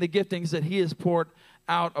operate in the giftings that He has poured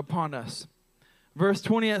out upon us. Verse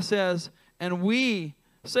 20 says, and we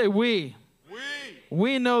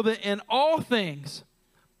know that in all things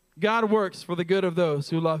God works for the good of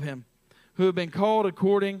those who love Him, who have been called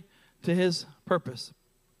according to His purpose.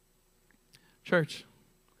 Church,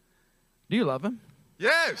 do you love Him?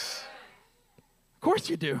 Yes. Of course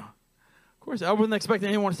you do. Of course. I wasn't expecting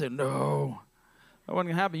anyone to say, no, that wasn't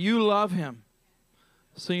going to happen. You love Him.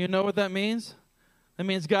 So you know what that means? That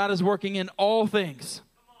means God is working in all things.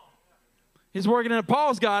 He's working in,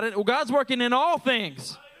 Paul's got it. Well, God's working in all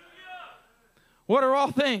things. What are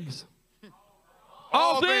all things?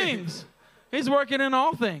 All things. He's working in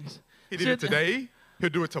all things. He did it today. He'll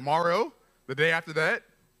do it tomorrow, the day after that.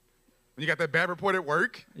 When you got that bad report at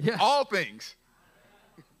work. Yes. All things.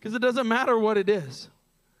 Because it doesn't matter what it is.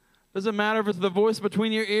 It doesn't matter if it's the voice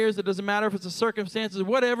between your ears. It doesn't matter if it's the circumstances.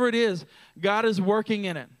 Whatever it is, God is working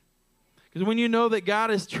in it. Because when you know that God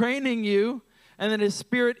is training you and that His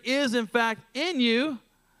Spirit is, in fact, in you,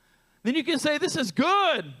 then you can say, this is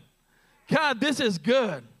good. God, this is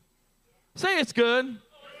good. Say it's good.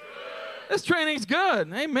 This training's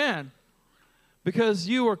good. Amen. Because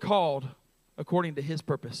you are called according to His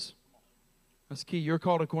purpose. That's key. You're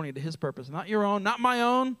called according to His purpose. Not your own, not my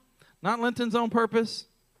own, not Linton's own purpose,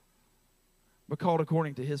 but called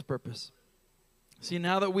according to His purpose. See,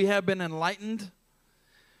 now that we have been enlightened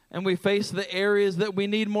and we face the areas that we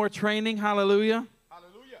need more training, hallelujah.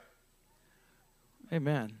 Hallelujah.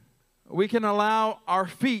 Amen. We can allow our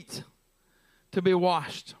feet to be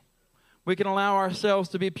washed. We can allow ourselves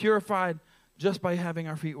to be purified just by having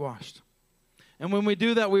our feet washed. And when we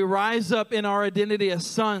do that, we rise up in our identity as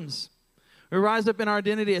sons. We rise up in our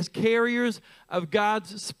identity as carriers of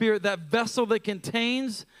God's Spirit, that vessel that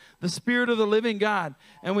contains the Spirit of the living God.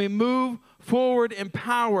 And we move forward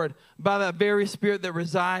empowered by that very Spirit that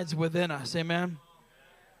resides within us. Amen?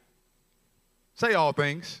 Say all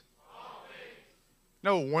things. All things.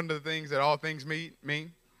 No, one of the things that all things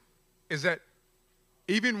mean is that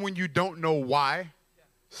even when you don't know why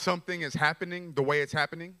something is happening the way it's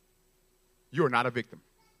happening, you are not a victim.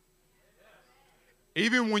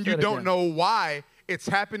 Even when you don't know why it's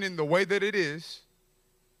happening the way that it is,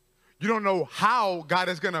 you don't know how God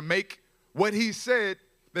is going to make what he said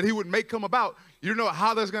that he would make come about. You don't know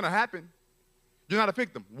how that's going to happen. You're not a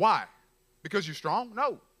victim. Why? Because you're strong?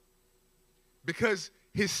 No. Because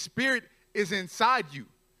his spirit is inside you,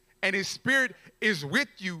 and his spirit is with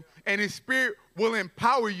you, and his spirit will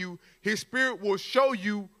empower you. His spirit will show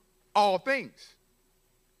you all things.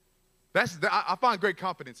 I find great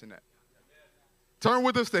confidence in that. Turn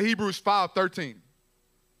with us to Hebrews 5:13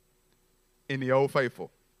 in the Old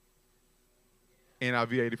Faithful,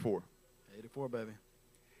 NIV 84. 84, baby.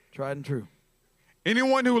 Tried and true.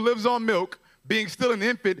 Anyone who lives on milk, being still an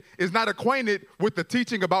infant, is not acquainted with the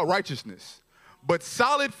teaching about righteousness. But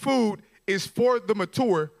solid food is for the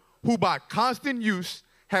mature, who by constant use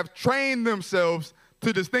have trained themselves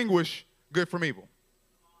to distinguish good from evil.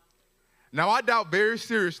 Now, I doubt very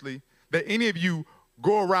seriously that any of you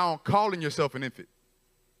go around calling yourself an infant.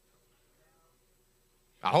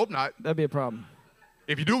 I hope not. That'd be a problem.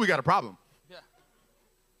 If you do, we got a problem. Yeah.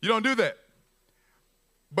 You don't do that.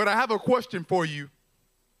 But I have a question for you,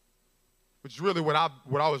 which is really what I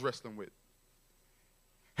was wrestling with.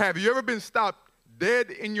 Have you ever been stopped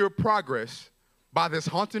dead in your progress by this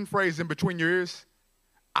haunting phrase in between your ears?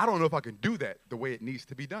 I don't know if I can do that the way it needs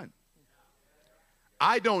to be done.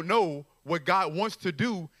 I don't know what God wants to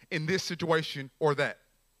do in this situation or that.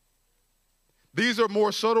 These are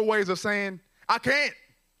more subtle ways of saying, I can't.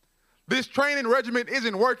 This training regimen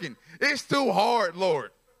isn't working. It's too hard,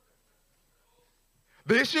 Lord.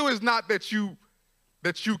 The issue is not that you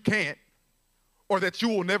can't or that you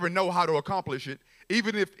will never know how to accomplish it,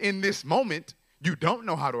 even if in this moment you don't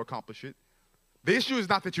know how to accomplish it. The issue is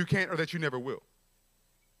not that you can't or that you never will.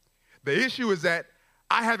 The issue is that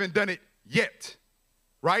I haven't done it yet,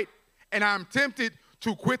 right? And I'm tempted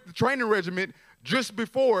to quit the training regimen just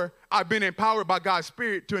before I've been empowered by God's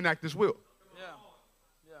Spirit to enact His will. Yeah.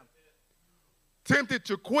 Yeah. Tempted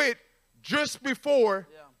to quit just before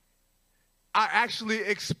Yeah. I actually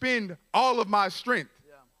expend all of my strength.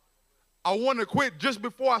 Yeah. I want to quit just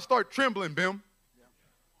before I start trembling, Bim,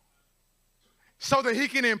 so that He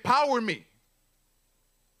can empower me.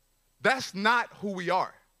 That's not who we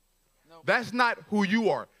are. No. That's not who you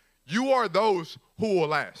are. You are those who will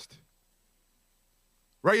last.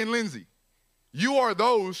 Ray and Lindsay, you are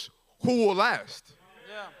those who will last.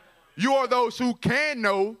 Yeah. You are those who can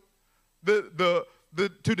know to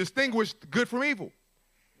distinguish good from evil.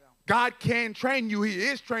 Yeah. God can train you. He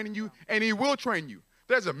is training you, and He will train you. If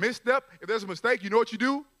there's a misstep, if there's a mistake, you know what you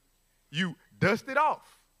do? You dust it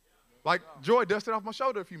off. Like Joy dusted off my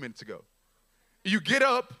shoulder a few minutes ago. You get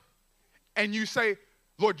up and you say,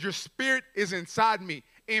 Lord, your Spirit is inside me.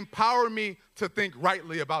 Empower me to think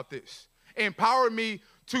rightly about this. Empower me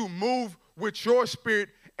to move with your Spirit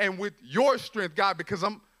and with your strength, God, because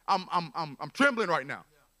I'm trembling right now.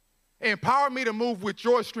 Yeah. Empower me to move with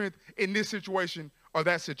your strength in this situation or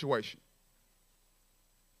that situation.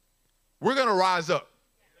 We're going to rise up.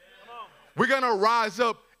 We're going to rise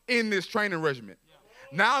up in this training regimen.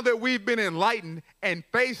 Now that we've been enlightened and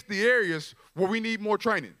faced the areas where we need more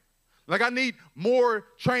training. Like I need more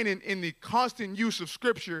training in the constant use of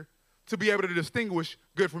Scripture to be able to distinguish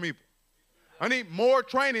good from evil. I need more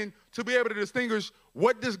training to be able to distinguish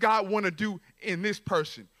what does God want to do in this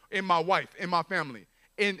person, in my wife, in my family,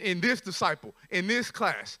 in this disciple, in this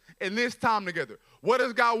class, in this time together. What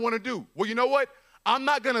does God want to do? Well, you know what? I'm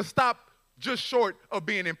not going to stop just short of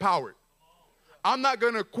being empowered. I'm not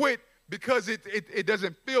going to quit because it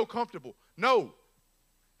doesn't feel comfortable. No.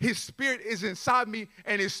 His Spirit is inside me,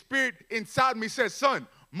 and His Spirit inside me says, son,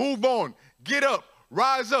 move on, get up,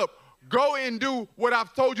 rise up, go and do what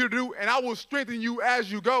I've told you to do, and I will strengthen you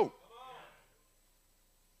as you go.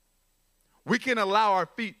 We can allow our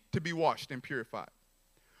feet to be washed and purified.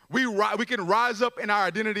 We can rise up in our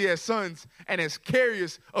identity as sons and as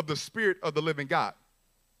carriers of the Spirit of the living God.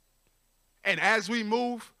 And as we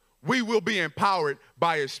move, we will be empowered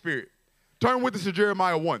by His Spirit. Turn with us to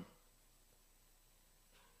Jeremiah 1.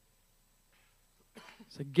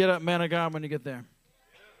 So get up, man of God, when you get there.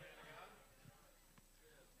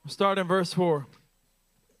 We'll start in verse 4.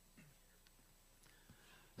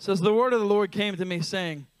 It says, the word of the Lord came to me,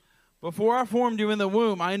 saying, before I formed you in the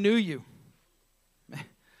womb, I knew you.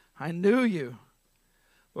 I knew you.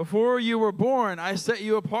 Before you were born, I set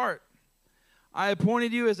you apart. I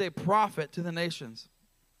appointed you as a prophet to the nations.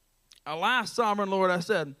 Alas, sovereign Lord, I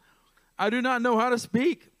said, I do not know how to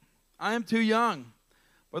speak. I am too young.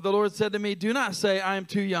 But the Lord said to me, do not say, I am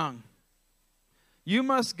too young. You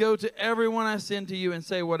must go to everyone I send to you and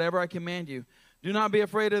say whatever I command you. Do not be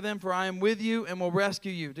afraid of them, for I am with you and will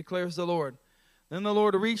rescue you, declares the Lord. Then the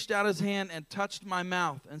Lord reached out his hand and touched my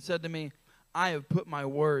mouth and said to me, I have put my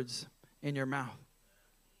words in your mouth.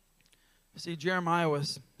 You see, Jeremiah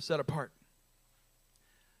was set apart.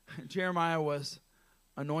 Jeremiah was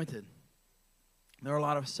anointed. There are a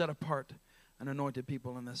lot of set apart and anointed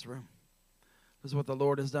people in this room. This is what the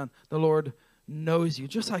Lord has done. The Lord knows you.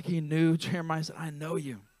 Just like he knew, Jeremiah said, I know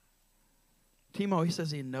you. Timo, he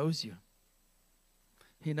says he knows you.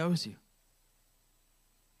 He knows you.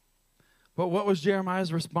 But what was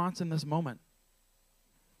Jeremiah's response in this moment?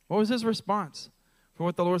 What was his response for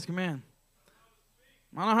what the Lord's command?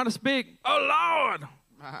 I don't know how to speak. Oh, Lord,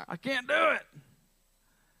 I can't do it.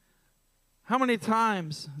 How many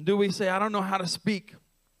times do we say, I don't know how to speak,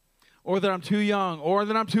 or that I'm too young, or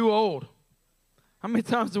that I'm too old? How many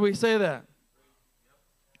times do we say that?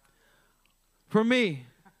 For me,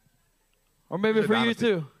 or maybe for you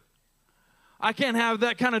too. I can't have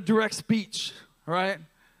that kind of direct speech, right?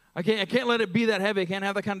 I can't let it be that heavy. I can't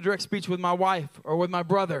have that kind of direct speech with my wife or with my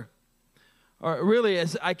brother. Or really,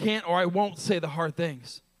 I can't or I won't say the hard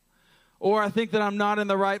things. Or I think that I'm not in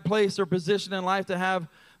the right place or position in life to have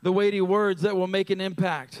the weighty words that will make an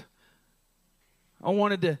impact. I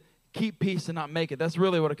wanted to keep peace and not make it. That's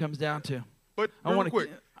really what it comes down to. But real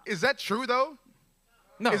quick, is that true though?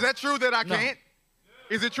 No. Is that true that I can't?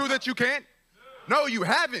 Is it true that you can't? No, you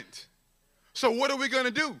haven't. So what are we going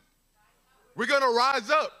to do? We're going to rise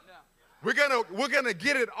up. We're going to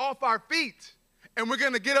get it off our feet. And we're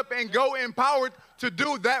going to get up and go empowered to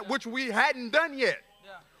do that which we hadn't done yet.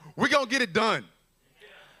 We're going to get it done.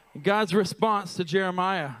 God's response to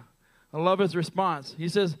Jeremiah, I love his response. He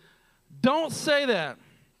says, don't say that.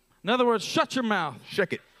 In other words, shut your mouth.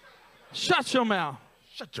 Check it. Shut your mouth.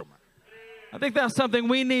 Shut your mouth. I think that's something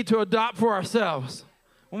we need to adopt for ourselves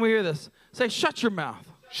when we hear this. Say, shut your mouth.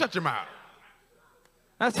 Shut your mouth.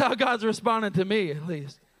 That's how God's responded to me, at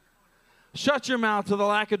least. Shut your mouth to the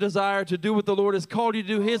lack of desire to do what the Lord has called you to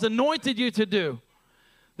do. He has anointed you to do.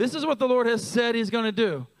 This is what the Lord has said he's going to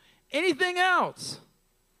do. Anything else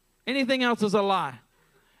is a lie.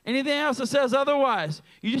 Anything else that says otherwise,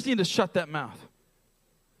 you just need to shut that mouth.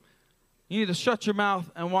 You need to shut your mouth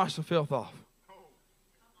and wash the filth off.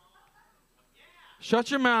 Shut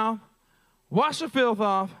your mouth, wash the filth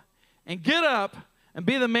off, and get up and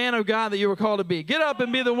be the man of God that you were called to be. Get up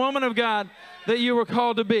and be the woman of God that you were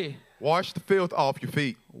called to be. Wash the filth off your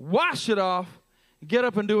feet. Wash it off. Get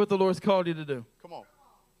up and do what the Lord's called you to do. Come on.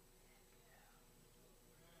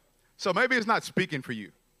 So maybe it's not speaking for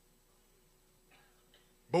you.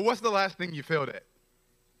 But what's the last thing you failed at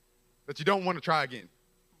that you don't want to try again?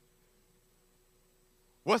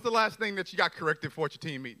 What's the last thing that you got corrected for at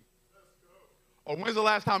your team meeting? Or when's the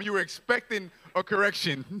last time you were expecting a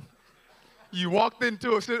correction? You walked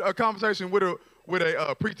into a conversation with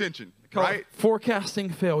a pretension, right? Forecasting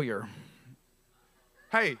failure.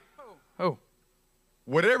 Hey, Oh,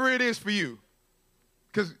 whatever it is for you,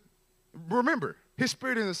 because remember, his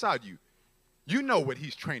spirit is inside you. You know what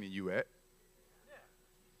he's training you at.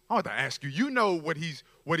 I want to ask you, you know what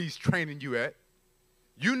he's training you at.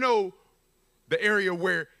 You know the area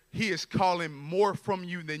where he is calling more from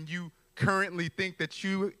you than you currently think that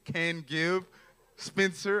you can give.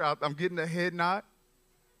 Spencer, I'm getting a head nod.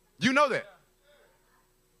 You know that.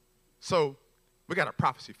 So we got a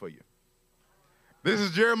prophecy for you. This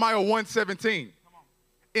is Jeremiah 1:17.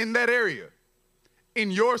 In that area,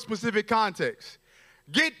 in your specific context,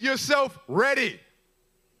 get yourself ready.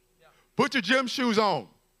 Put your gym shoes on,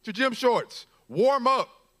 your gym shorts, warm up,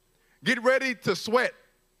 get ready to sweat.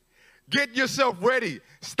 Get yourself ready.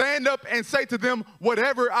 Stand up and say to them,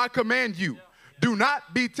 whatever I command you. Do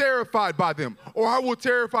not be terrified by them, or I will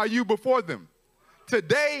terrify you before them.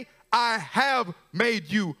 Today I have made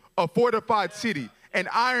you a fortified city, an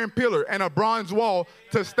iron pillar and a bronze wall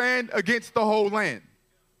to stand against the whole land.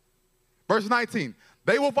 Verse 19,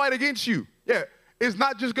 they will fight against you. Yeah, it's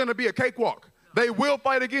not just going to be a cakewalk. They will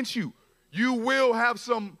fight against you. You will have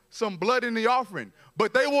some blood in the offering,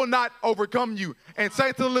 but they will not overcome you. And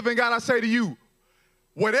say to the living God, I say to you,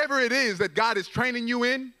 whatever it is that God is training you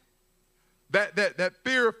in, that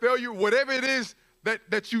fear of failure, whatever it is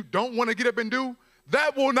that you don't want to get up and do,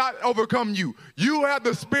 that will not overcome you. You have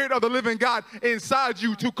the Spirit of the living God inside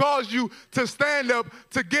you to cause you to stand up,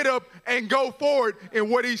 to get up, and go forward in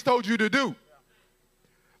what he's told you to do.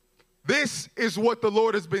 This is what the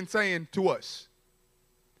Lord has been saying to us.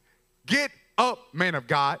 Get up, man of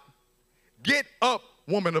God. Get up,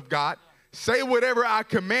 woman of God. Say whatever I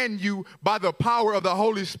command you by the power of the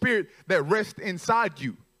Holy Spirit that rests inside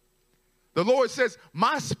you. The Lord says,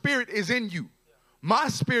 my spirit is in you. My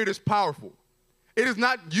spirit is powerful. It is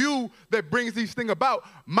not you that brings these things about.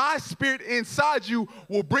 My spirit inside you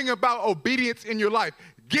will bring about obedience in your life.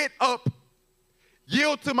 Get up,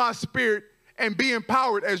 yield to my spirit, and be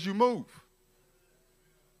empowered as you move.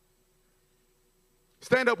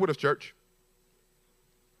 Stand up with us, church.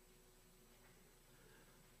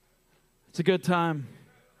 It's a good time.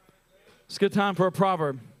 It's a good time for a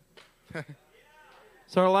proverb.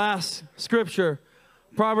 It's our last scripture,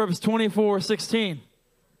 Proverbs 24:16.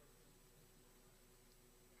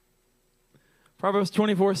 Proverbs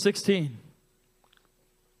 24:16.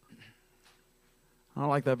 I don't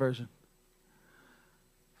like that version.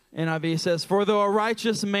 NIV says, "For though a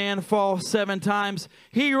righteous man fall 7 times,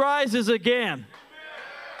 he rises again."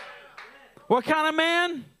 What kind of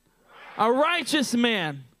man? A righteous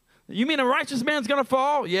man. You mean a righteous man's going to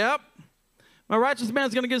fall? Yep. A righteous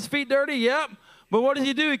man's going to get his feet dirty? Yep. But what does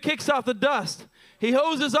he do? He kicks off the dust. He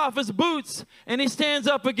hoses off his boots, and he stands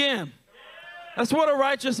up again. That's what a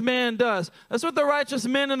righteous man does. That's what the righteous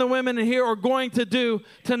men and the women in here are going to do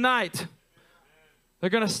tonight. They're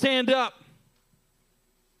going to stand up.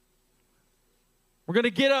 We're going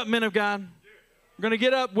to get up, men of God. We're going to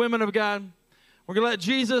get up, women of God. We're going to let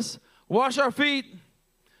Jesus wash our feet,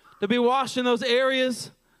 to be washed in those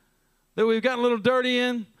areas that we've gotten a little dirty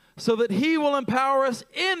in, so that he will empower us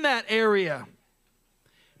in that area.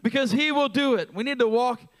 Because he will do it. We need to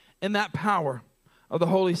walk in that power of the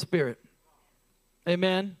Holy Spirit.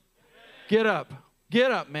 Amen. Get up.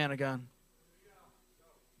 Get up, man of God.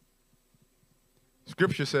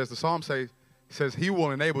 Scripture says, the Psalm says, he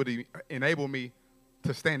will enable me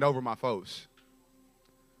to stand over my foes.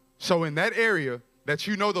 So in that area that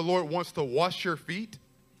you know the Lord wants to wash your feet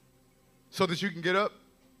so that you can get up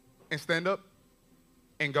and stand up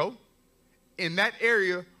and go, in that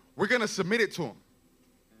area, we're going to submit it to him.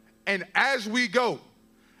 And as we go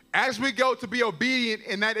to be obedient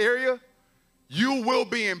in that area, you will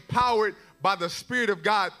be empowered by the Spirit of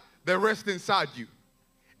God that rests inside you.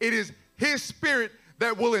 It is his Spirit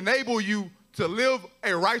that will enable you to live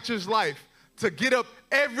a righteous life, to get up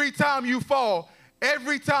every time you fall,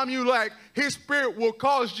 every time you lack. His Spirit will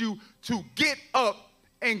cause you to get up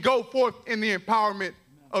and go forth in the empowerment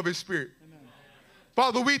of his Spirit. Amen.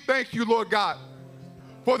 Father, we thank you, Lord God,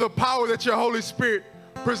 for the power that your Holy Spirit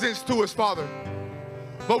presents to us, Father.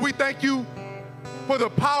 Lord, we thank you for the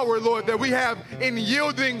power, Lord, that we have in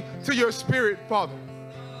yielding to your Spirit, Father.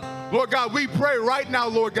 Lord God, we pray right now,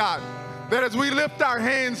 Lord God, that as we lift our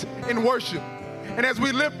hands in worship and as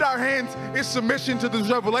we lift our hands in submission to this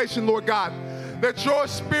revelation, Lord God, that your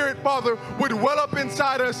Spirit, Father, would well up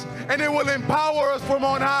inside us and it will empower us from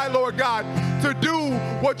on high, Lord God, to do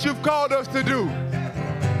what you've called us to do.